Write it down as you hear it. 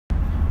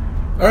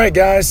All right,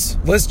 guys,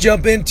 let's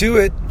jump into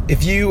it.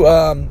 If you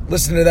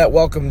listen to that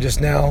welcome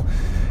just now,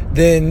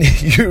 then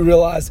you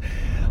realize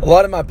a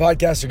lot of my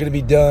podcasts are going to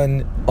be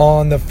done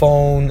on the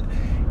phone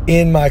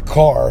in my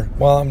car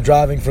while I'm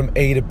driving from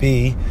A to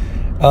B.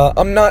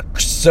 I'm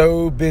not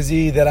so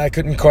busy that I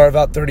couldn't carve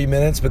out 30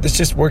 minutes, but this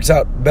just works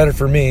out better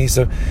for me.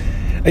 So,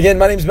 again,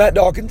 my name is Matt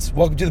Dawkins.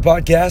 Welcome to the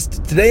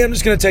podcast. Today, I'm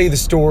just going to tell you the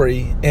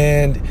story,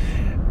 and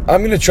I'm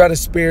going to try to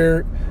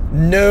spare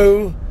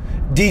no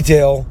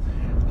detail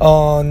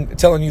on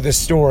telling you this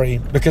story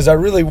because I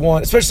really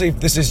want, especially if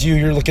this is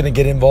you're looking to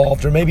get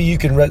involved, or maybe you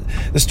can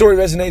the story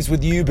resonates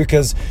with you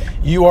because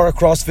you are a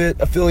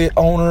CrossFit affiliate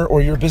owner or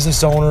you're a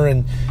business owner,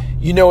 and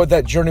you know what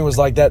that journey was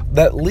like,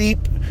 that leap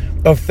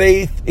of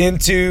faith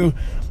into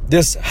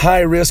this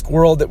high risk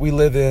world that we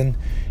live in.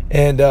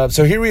 And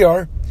so here we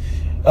are,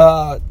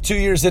 2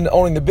 years into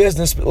owning the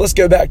business, but let's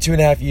go back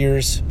 2.5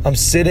 years. I'm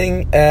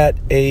sitting at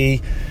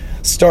a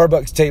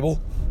Starbucks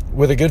table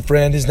with a good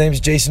friend. His name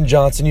is Jason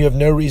Johnson. You have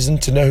no reason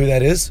to know who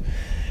that is.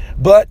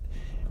 But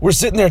we're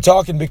sitting there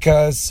talking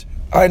because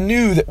I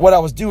knew that what I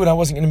was doing, I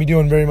wasn't going to be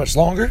doing very much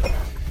longer.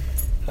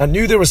 I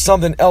knew there was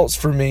something else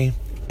for me,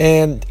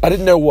 and I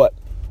didn't know what.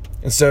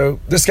 And so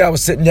this guy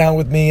was sitting down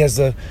with me as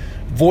a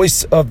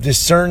voice of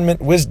discernment,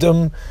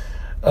 wisdom,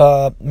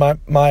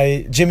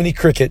 my Jiminy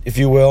Cricket, if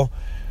you will,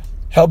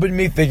 helping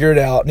me figure it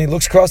out. And he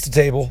looks across the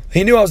table.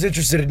 He knew I was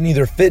interested in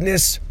either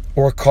fitness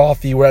or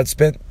coffee, where I'd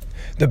spent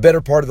the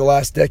better part of the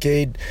last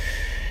decade.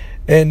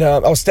 And I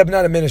was stepping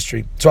out of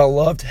ministry. So I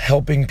loved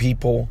helping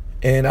people.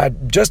 And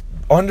I'd just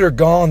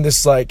undergone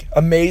this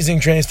amazing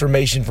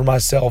transformation for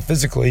myself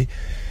physically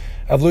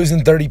of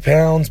losing 30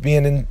 pounds,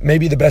 being in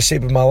maybe the best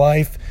shape of my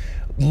life,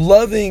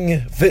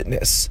 loving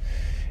fitness.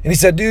 And he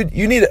said, dude,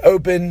 you need to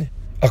open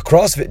a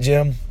CrossFit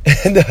gym.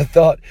 And I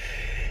thought,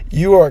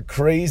 you are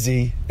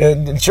crazy.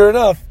 And sure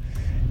enough,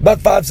 about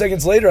 5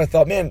 seconds later, I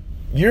thought, man,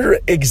 you're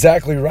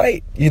exactly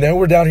right.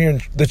 We're down here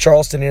in the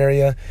Charleston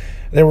area.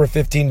 There were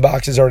 15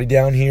 boxes already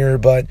down here.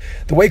 But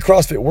the way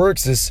CrossFit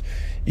works is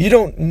you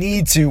don't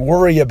need to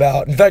worry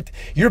about. In fact,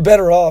 you're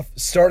better off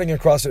starting a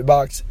CrossFit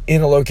box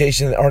in a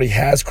location that already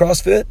has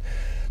CrossFit.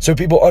 So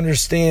people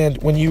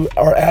understand when you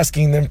are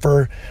asking them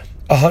for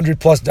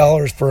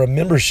 $100+ for a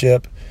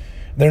membership,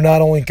 they're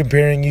not only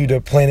comparing you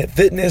to Planet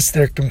Fitness,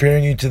 they're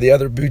comparing you to the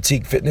other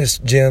boutique fitness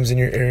gyms in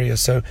your area.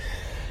 So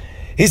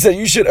he said,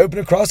 you should open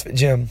a CrossFit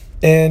gym.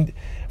 And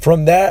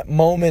from that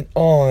moment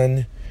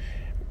on,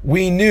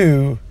 we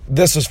knew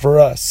this was for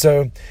us.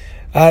 So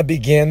I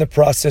began the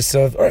process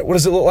of, all right, what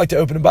does it look like to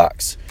open a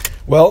box?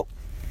 Well,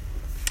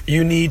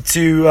 you need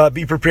to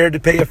be prepared to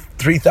pay a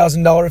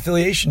 $3,000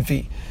 affiliation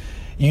fee.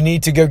 You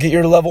need to go get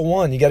your level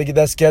 1. You got to get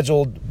that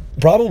scheduled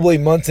probably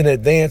months in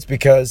advance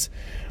because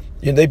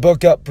they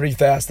book up pretty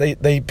fast. They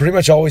pretty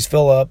much always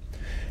fill up.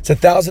 It's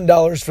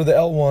 $1,000 for the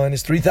L1.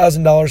 It's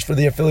 $3,000 for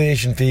the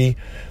affiliation fee.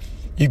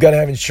 You've got to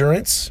have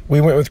insurance. We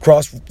went with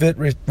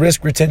CrossFit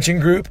Risk Retention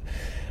Group.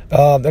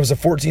 That was a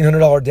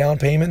 $1,400 down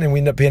payment, and we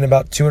ended up paying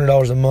about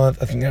 $200 a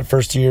month, I think, that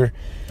first year.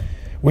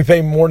 We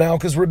pay more now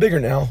because we're bigger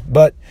now.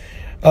 But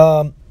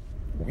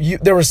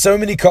there were so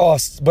many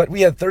costs, but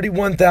we had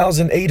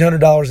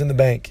 $31,800 in the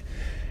bank.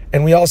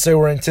 And we also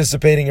were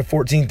anticipating a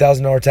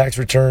 $14,000 tax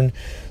return.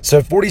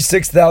 So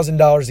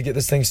 $46,000 to get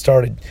this thing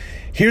started.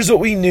 Here's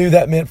what we knew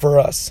that meant for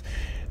us.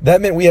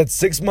 That meant we had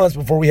 6 months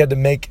before we had to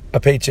make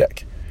a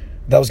paycheck.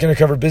 That was going to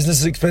cover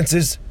business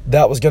expenses.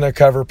 That was going to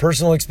cover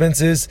personal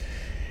expenses.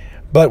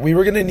 But we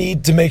were going to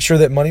need to make sure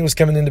that money was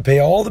coming in to pay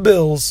all the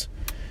bills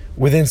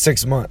within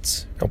 6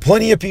 months. Now,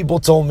 plenty of people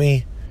told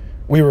me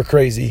we were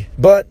crazy,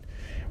 but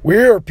we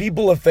are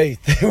people of faith.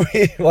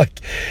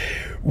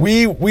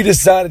 We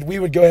decided we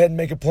would go ahead and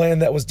make a plan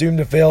that was doomed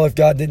to fail if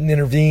God didn't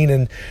intervene,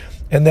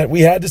 and that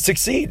we had to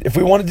succeed. If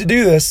we wanted to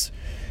do this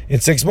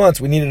in 6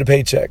 months, we needed a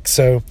paycheck.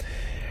 So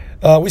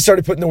we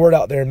started putting the word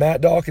out there.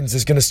 Matt Dawkins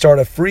is going to start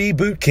a free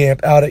boot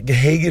camp out at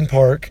Gahagan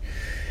Park,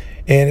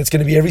 and it's going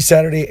to be every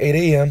Saturday at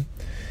 8 a.m.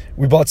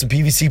 We bought some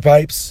PVC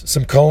pipes,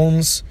 some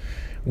cones.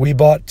 We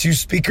bought 2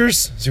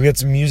 speakers, so we had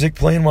some music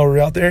playing while we were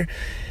out there.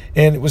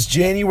 And it was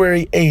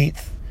January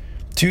 8th,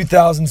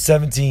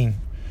 2017,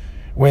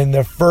 when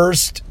the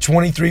first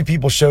 23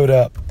 people showed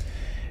up.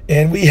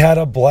 And we had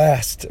a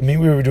blast. I mean,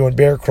 we were doing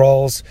bear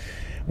crawls.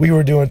 We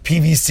were doing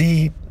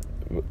PVC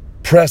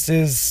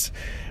presses.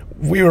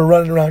 We were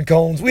running around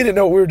cones. We didn't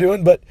know what we were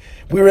doing, but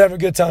we were having a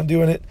good time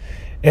doing it.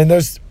 And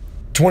those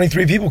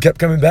 23 people kept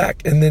coming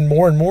back, and then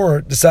more and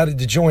more decided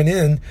to join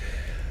in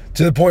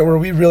to the point where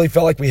we really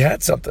felt like we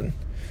had something.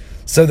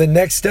 So the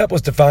next step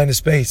was to find a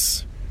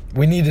space.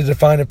 We needed to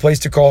find a place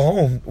to call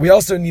home. We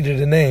also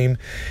needed a name,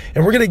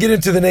 and we're going to get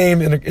into the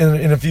name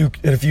in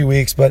a few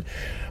weeks, but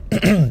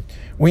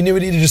we knew we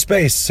needed a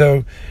space.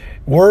 So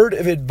word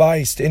of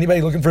advice to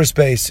anybody looking for a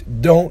space: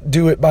 don't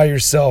do it by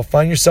yourself.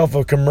 Find yourself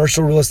a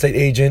commercial real estate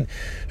agent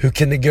who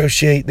can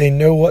negotiate. They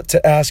know what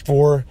to ask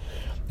for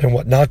and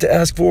what not to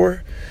ask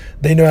for.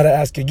 They know how to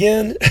ask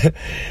again.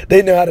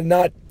 They know how to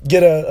not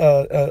get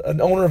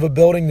an owner of a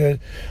building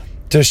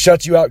to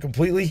shut you out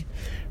completely.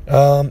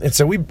 And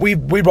so we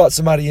brought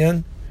somebody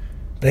in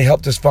They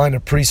helped us find a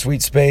pretty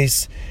sweet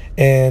space,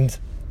 and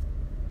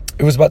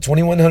it was about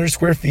 2,100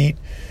 square feet.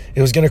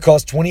 It was going to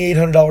cost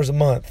 $2,800 a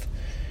month.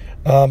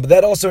 But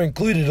that also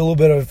included a little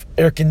bit of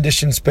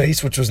air-conditioned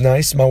space, which was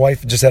nice. My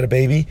wife just had a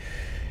baby,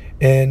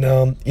 and,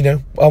 I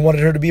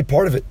wanted her to be a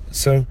part of it.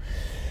 So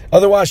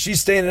otherwise, she's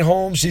staying at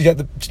home.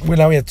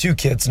 Now we have 2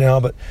 kids now,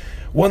 but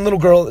one little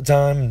girl at the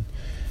time.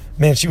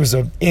 Man, she was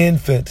an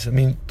infant.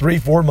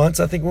 3-4 months,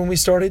 I think, when we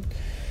started.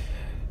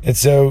 And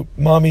so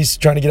mommy's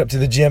trying to get up to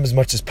the gym as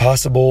much as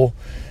possible.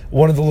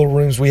 One of the little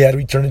rooms we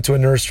turned into a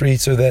nursery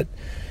so that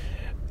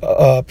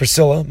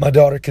Priscilla, my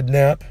daughter, could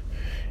nap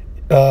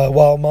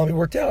while mommy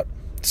worked out.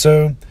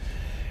 So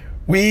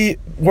we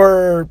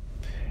were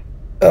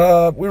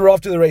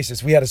off to the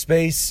races. We had a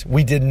space.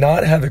 We did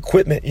not have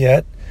equipment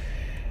yet,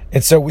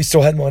 and so we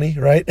still had money,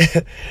 right?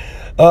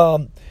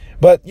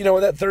 But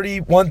with that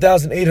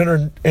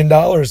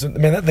 $31,800,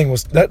 man,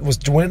 that was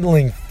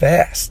dwindling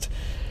fast.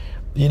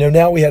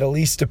 Now we had a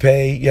lease to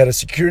pay. You had a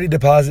security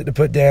deposit to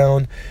put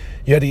down.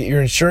 You had to get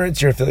your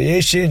insurance, your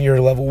affiliation,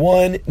 your level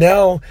 1.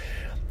 Now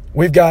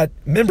we've got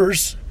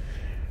members,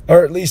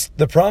 or at least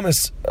the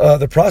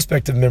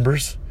prospect of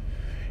members,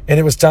 and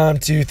it was time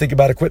to think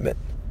about equipment.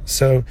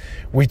 So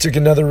we took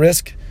another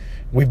risk.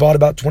 We bought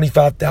about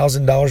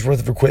 $25,000 worth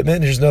of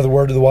equipment. Here's another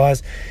word to the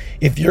wise.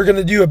 If you're going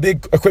to do a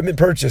big equipment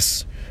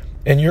purchase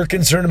and you're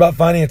concerned about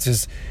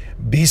finances,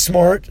 be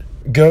smart.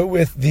 Go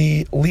with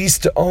the lease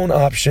to own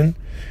option.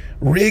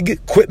 Rig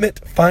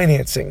Equipment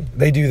Financing.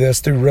 They do this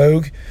through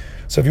Rogue.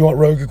 So if you want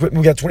Rogue equipment,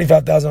 we got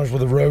 $25,000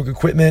 worth of Rogue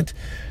equipment.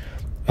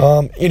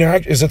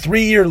 It's a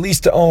 3-year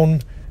lease to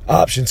own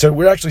option. So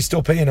we're actually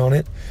still paying on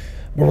it.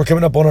 But we're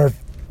coming up on our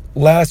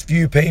last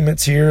few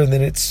payments here, and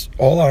then it's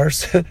all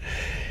ours.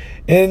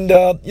 And,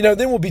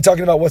 then we'll be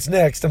talking about what's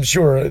next, I'm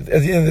sure. At the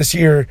end of this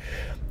year,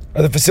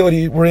 the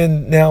facility we're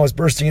in now is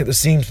bursting at the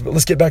seams, but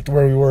let's get back to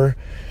where we were.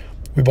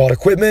 We bought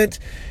equipment.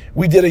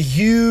 We did a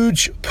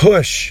huge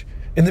push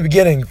in the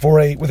beginning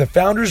with a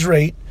founder's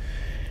rate.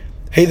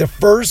 Hey, the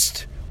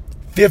first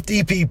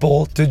 50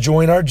 people to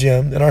join our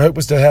gym, and our hope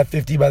was to have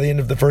 50 by the end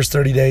of the first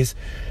 30 days.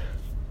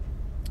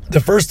 The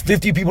first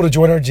 50 people to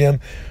join our gym,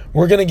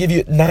 we're going to give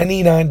you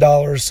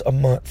 $99 a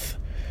month.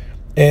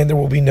 And there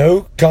will be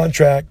no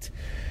contract.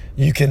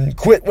 You can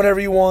quit whenever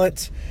you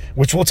want,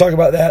 which we'll talk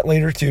about that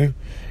later too.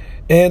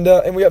 And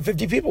we got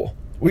 50 people.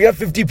 We got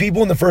 50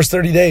 people in the first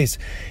 30 days.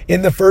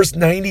 In the first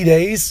 90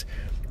 days,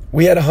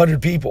 we had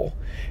 100 people.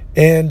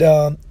 And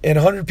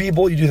 100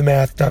 people, you do the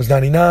math, times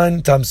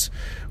 99, times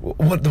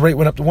the rate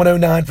went up to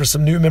 109 for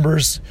some new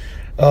members.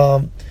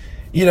 We're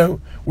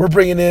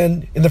bringing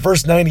in the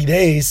first 90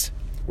 days,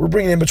 we're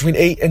bringing in between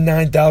 $8,000 and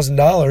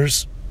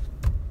 $9,000,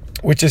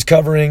 which is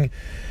covering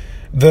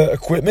the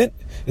equipment.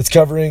 It's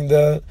covering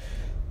the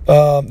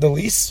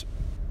lease.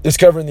 It's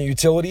covering the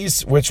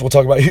utilities, which we'll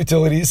talk about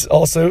utilities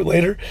also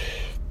later.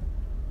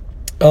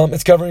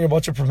 It's covering a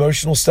bunch of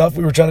promotional stuff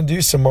we were trying to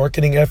do, some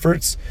marketing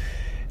efforts.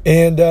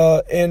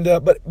 But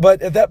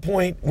at that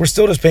point, we're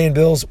still just paying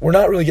bills. We're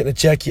not really getting a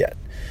check yet.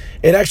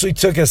 It actually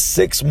took us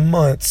 6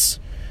 months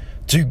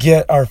to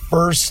get our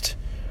first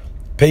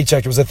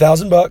paycheck. It was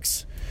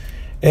 $1,000.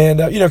 And,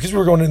 because we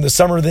were going into the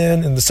summer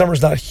then, and the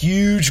summer's not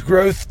huge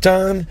growth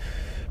time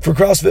for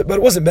CrossFit, but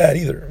it wasn't bad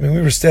either.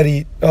 We were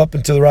steady up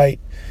and to the right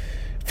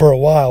for a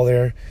while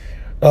there.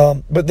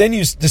 But then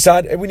you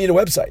decide, hey, we need a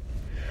website.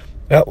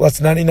 Well, that's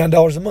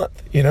 $99 a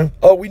month,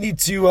 Oh, we need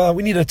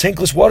a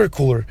tankless water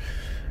cooler.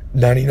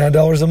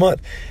 $99 a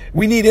month.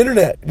 We need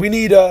internet. We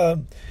need,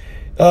 I'm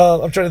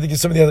trying to think of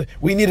some of the other,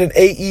 we need an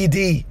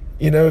AED.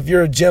 If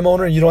you're a gym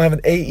owner and you don't have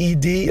an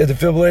AED, a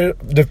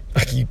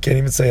defibrillator, you can't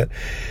even say it,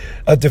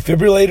 a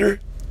defibrillator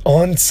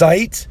on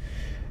site,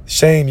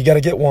 shame, you got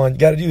to get one. You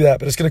got to do that,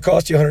 but it's going to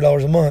cost you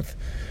 $100 a month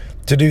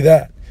to do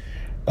that.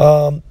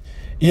 You're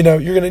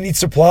going to need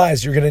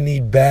supplies. You're going to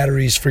need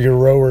batteries for your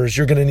rowers.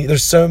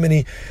 There's so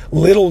many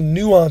little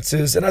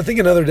nuances. And I think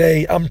another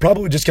day, I'm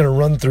probably just going to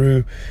run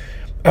through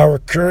our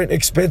current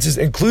expenses,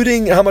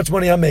 including how much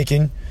money I'm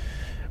making.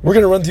 We're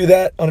going to run through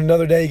that on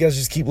another day. You guys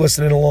just keep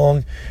listening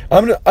along.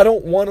 I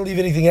don't want to leave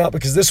anything out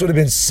because this would have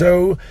been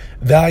so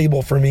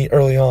valuable for me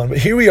early on. But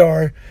here we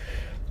are,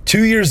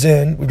 2 years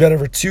in. We've got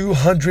over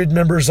 200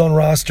 members on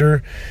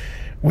roster.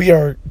 We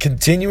are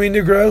continuing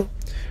to grow.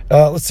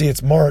 Let's see,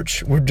 it's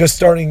March. We're just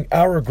starting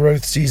our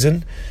growth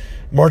season.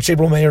 March,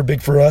 April, May are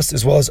big for us,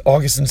 as well as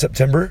August and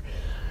September.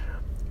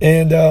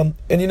 And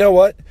you know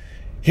what?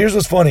 Here's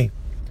what's funny.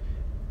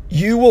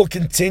 You will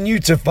continue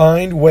to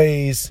find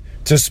ways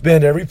to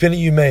spend every penny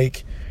you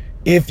make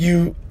if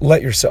you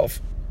let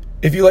yourself.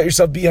 If you let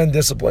yourself be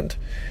undisciplined.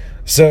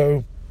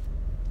 So,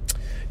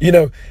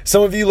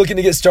 some of you looking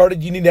to get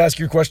started, you need to ask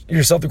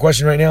yourself the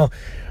question right now,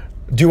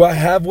 do I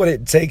have what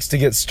it takes to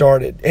get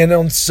started? And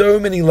on so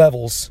many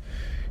levels,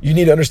 you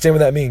need to understand what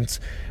that means.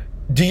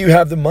 Do you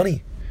have the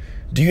money?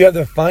 Do you have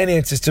the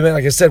finances to make?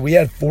 Like I said, we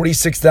had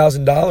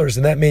 $46,000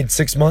 and that made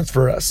 6 months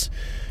for us.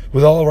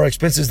 With all of our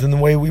expenses and the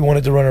way we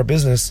wanted to run our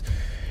business,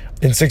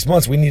 in 6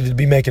 months, we needed to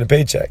be making a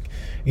paycheck.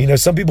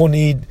 Some people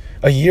need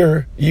a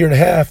year and a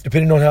half,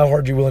 depending on how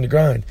hard you're willing to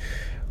grind.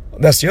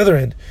 That's the other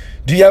end.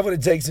 Do you have what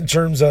it takes in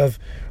terms of,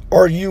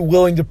 are you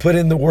willing to put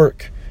in the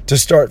work to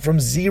start from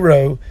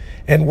zero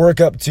and work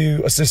up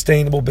to a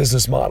sustainable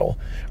business model?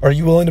 Are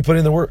you willing to put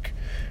in the work?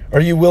 Are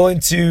you willing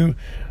to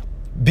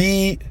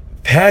be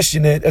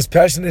passionate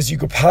as you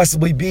could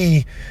possibly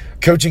be,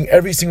 coaching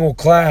every single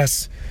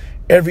class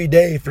every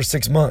day for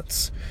 6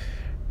 months?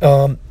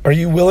 Are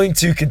you willing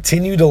to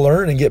continue to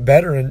learn and get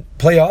better and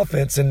play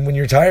offense? And when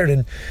you're tired,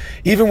 and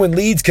even when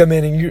leads come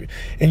in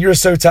and you're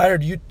so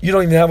tired, you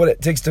don't even have what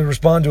it takes to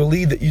respond to a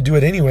lead, that you do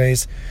it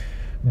anyways.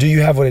 Do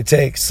you have what it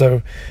takes?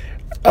 So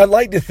I'd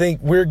like to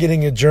think we're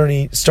getting a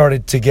journey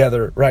started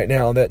together right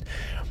now, that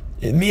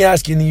me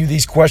asking you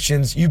these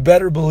questions, you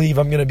better believe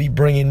I'm going to be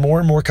bringing more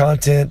and more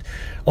content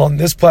on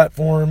this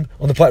platform,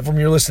 on the platform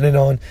you're listening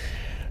on,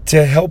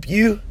 to help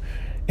you.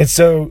 And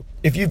so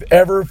if you've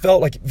ever felt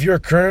like, if you're a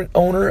current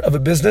owner of a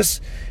business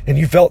and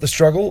you felt the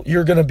struggle,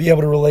 you're going to be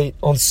able to relate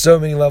on so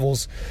many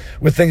levels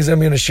with things that I'm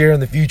going to share in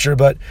the future.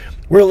 But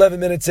we're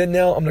 11 minutes in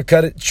now. I'm going to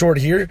cut it short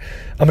here.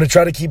 I'm going to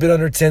try to keep it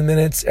under 10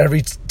 minutes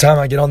every time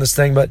I get on this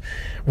thing. But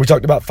we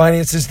talked about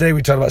finances today.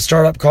 We talked about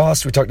startup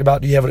costs. We talked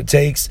about, do you have what it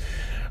takes?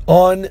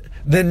 On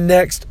the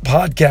next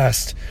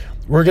podcast,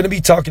 we're going to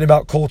be talking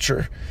about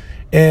culture.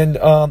 And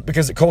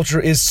because culture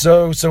is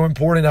so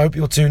important, I hope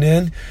you'll tune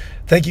in.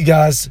 Thank you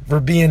guys for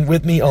being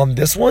with me on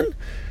this one.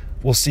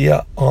 We'll see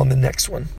you on the next one.